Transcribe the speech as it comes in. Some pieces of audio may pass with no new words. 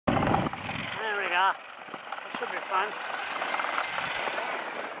Should be fun.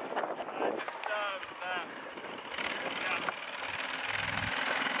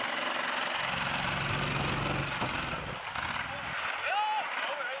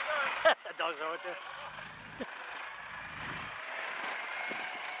 The dog's over there.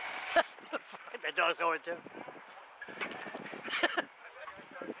 The dog's going too.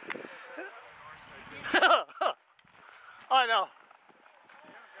 I know.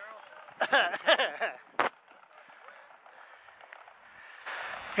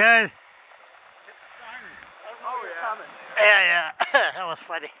 Good. Oh yeah. Yeah. That was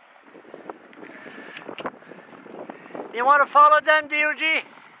funny. You want to follow them, DOG?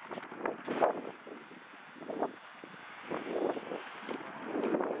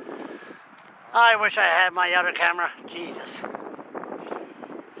 I wish I had my other camera. Jesus.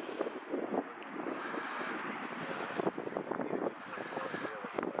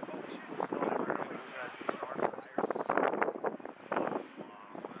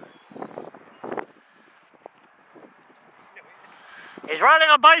 He's riding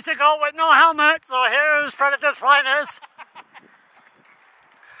a bicycle with no helmet, so here's Fredericton's finest.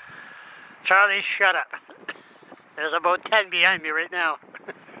 Charlie, shut up. There's about 10 behind me right now.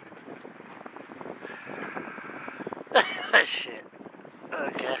 Shit.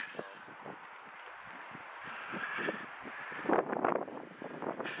 Okay.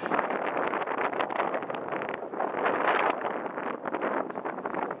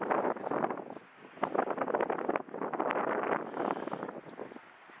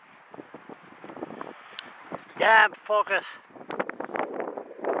 Damn, focus.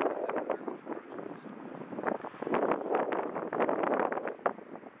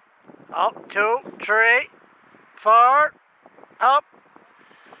 Up, 2, 3, 4, up.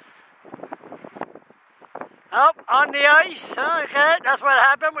 Up on the ice. Okay, that's what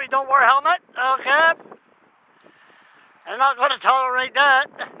happened. We don't wear helmet. Okay. I'm not going to tolerate that.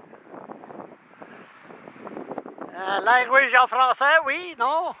 Language en français, oui,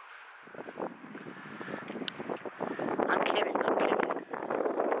 no. I'm kidding.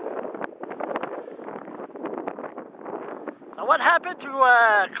 So what happened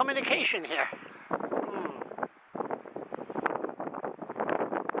to communication here?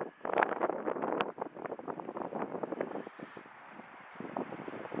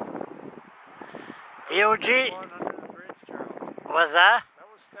 DOG? Was that? That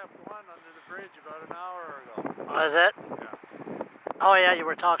was step 1 under the bridge about an hour ago. Was it? Yeah. Oh yeah, you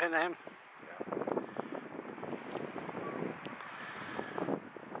were talking to him?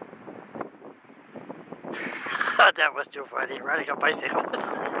 Yeah. That was too funny, riding a bicycle.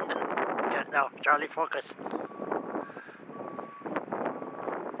 Okay, no, Charlie, focus.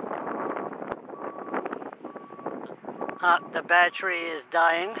 The battery is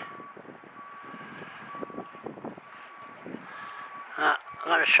dying. I'm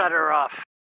going to shut her off.